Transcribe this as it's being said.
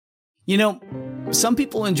You know, some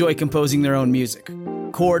people enjoy composing their own music,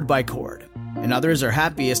 chord by chord, and others are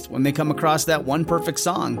happiest when they come across that one perfect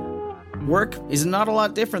song. Work is not a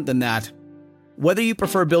lot different than that. Whether you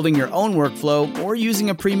prefer building your own workflow or using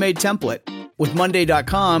a pre-made template, with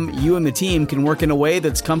Monday.com, you and the team can work in a way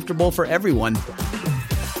that's comfortable for everyone.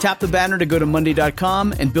 Tap the banner to go to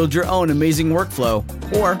Monday.com and build your own amazing workflow,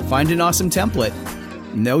 or find an awesome template.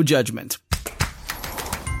 No judgment.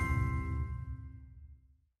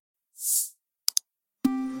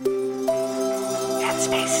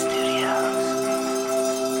 Headspace Studios.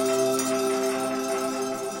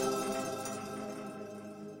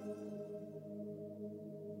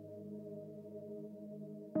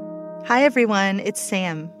 Hi everyone, it's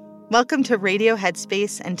Sam. Welcome to Radio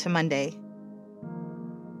Headspace and to Monday.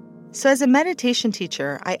 So as a meditation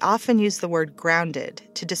teacher, I often use the word grounded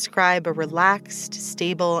to describe a relaxed,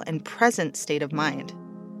 stable, and present state of mind.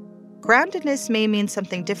 Groundedness may mean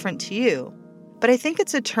something different to you, but I think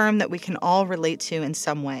it's a term that we can all relate to in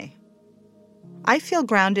some way. I feel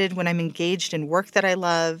grounded when I'm engaged in work that I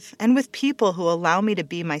love and with people who allow me to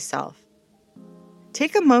be myself.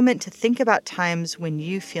 Take a moment to think about times when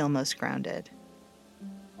you feel most grounded.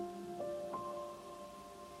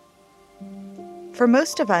 For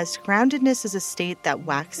most of us, groundedness is a state that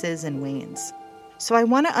waxes and wanes. So I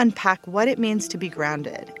want to unpack what it means to be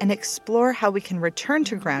grounded and explore how we can return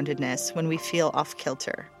to groundedness when we feel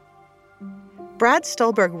off-kilter. Brad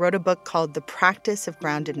Stulberg wrote a book called The Practice of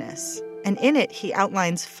Groundedness, and in it he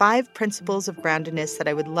outlines 5 principles of groundedness that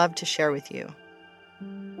I would love to share with you.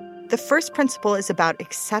 The first principle is about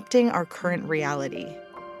accepting our current reality.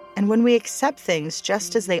 And when we accept things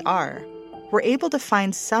just as they are, we're able to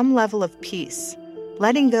find some level of peace,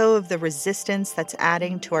 letting go of the resistance that's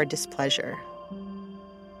adding to our displeasure.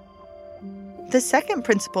 The second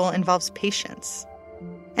principle involves patience.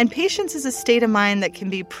 And patience is a state of mind that can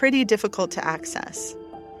be pretty difficult to access.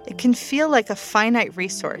 It can feel like a finite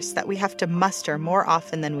resource that we have to muster more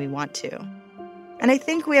often than we want to. And I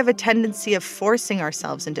think we have a tendency of forcing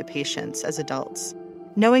ourselves into patience as adults,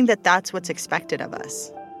 knowing that that's what's expected of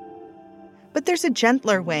us. But there's a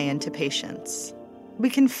gentler way into patience. We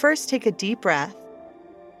can first take a deep breath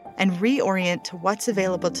and reorient to what's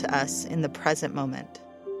available to us in the present moment.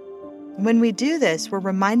 When we do this, we're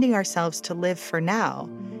reminding ourselves to live for now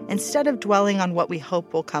instead of dwelling on what we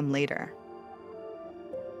hope will come later.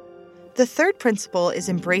 The third principle is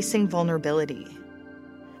embracing vulnerability.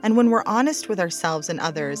 And when we're honest with ourselves and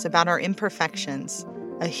others about our imperfections,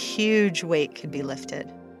 a huge weight could be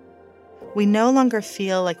lifted. We no longer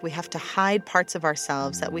feel like we have to hide parts of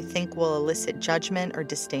ourselves that we think will elicit judgment or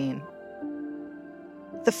disdain.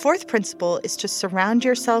 The fourth principle is to surround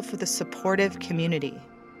yourself with a supportive community.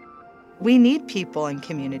 We need people in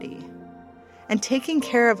community. And taking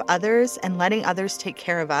care of others and letting others take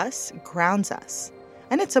care of us grounds us.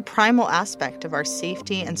 And it's a primal aspect of our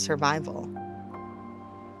safety and survival.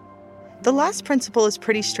 The last principle is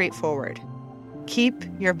pretty straightforward. Keep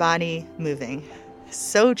your body moving.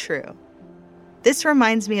 So true. This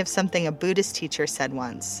reminds me of something a Buddhist teacher said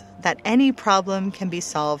once, that any problem can be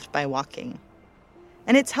solved by walking.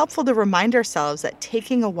 And it's helpful to remind ourselves that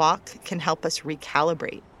taking a walk can help us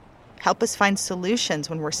recalibrate, help us find solutions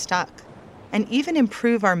when we're stuck, and even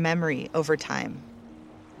improve our memory over time.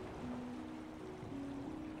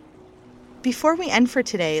 Before we end for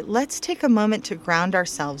today, let's take a moment to ground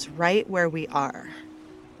ourselves right where we are.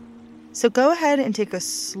 So go ahead and take a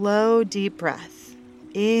slow, deep breath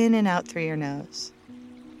in and out through your nose.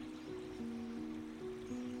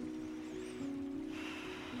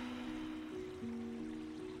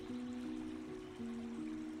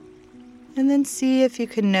 And then see if you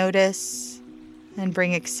can notice and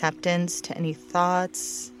bring acceptance to any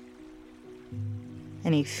thoughts,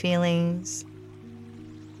 any feelings,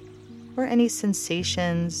 or any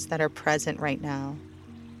sensations that are present right now.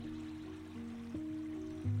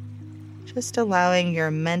 Just allowing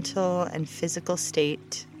your mental and physical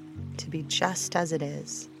state to be just as it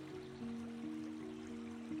is.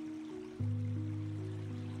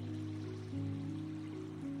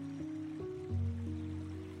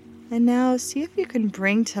 And now see if you can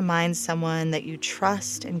bring to mind someone that you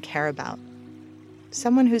trust and care about,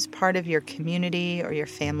 someone who's part of your community or your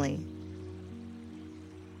family.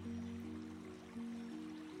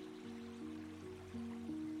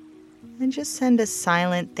 And just send a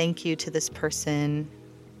silent thank you to this person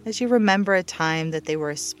as you remember a time that they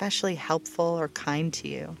were especially helpful or kind to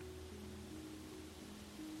you.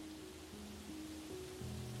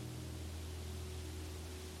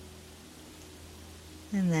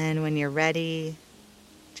 And then when you're ready,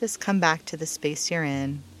 just come back to the space you're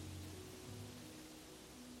in.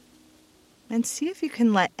 And see if you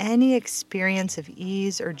can let any experience of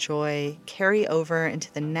ease or joy carry over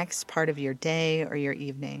into the next part of your day or your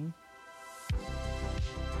evening.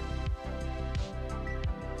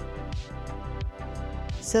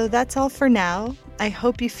 So that's all for now. I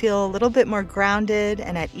hope you feel a little bit more grounded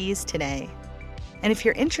and at ease today. And if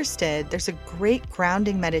you're interested, there's a great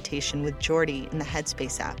grounding meditation with Jordy in the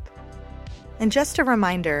Headspace app. And just a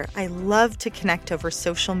reminder, I love to connect over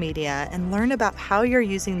social media and learn about how you're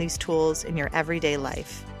using these tools in your everyday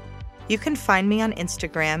life. You can find me on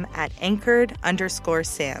Instagram at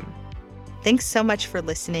anchored_Sam. Thanks so much for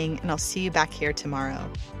listening, and I'll see you back here tomorrow.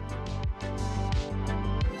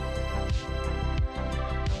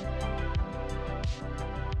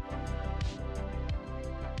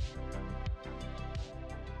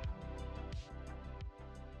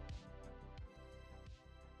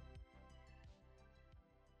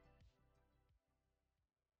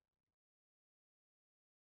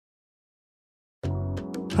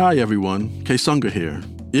 Hi everyone, Kaysunga here.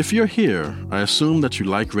 If you're here, I assume that you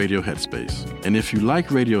like Radio Headspace. And if you like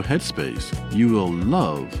Radio Headspace, you will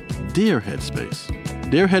love Dear Headspace.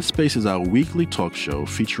 Dear Headspace is our weekly talk show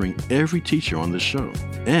featuring every teacher on the show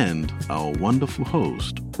and our wonderful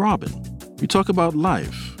host, Robin. We talk about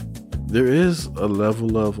life. There is a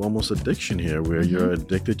level of almost addiction here where you're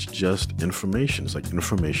addicted to just information. It's like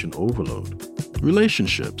information overload.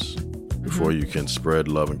 Relationships. Before you can spread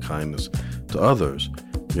love and kindness to others,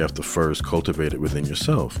 you have to first cultivate it within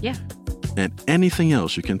yourself. Yeah. And anything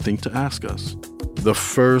else you can think to ask us. The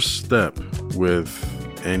first step with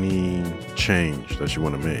any change that you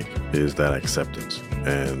want to make is that acceptance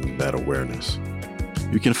and that awareness.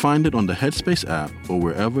 You can find it on the Headspace app or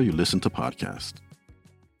wherever you listen to podcasts.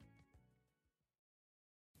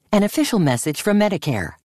 An official message from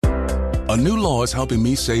Medicare. A new law is helping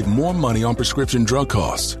me save more money on prescription drug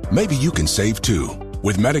costs. Maybe you can save too.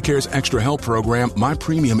 With Medicare's Extra Help program, my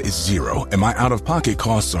premium is zero and my out-of-pocket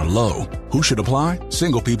costs are low. Who should apply?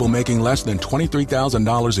 Single people making less than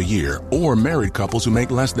 $23,000 a year or married couples who make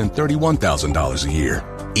less than $31,000 a year.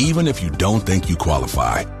 Even if you don't think you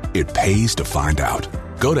qualify, it pays to find out.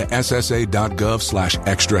 Go to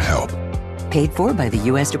ssa.gov/extra help. Paid for by the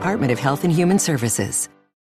U.S. Department of Health and Human Services.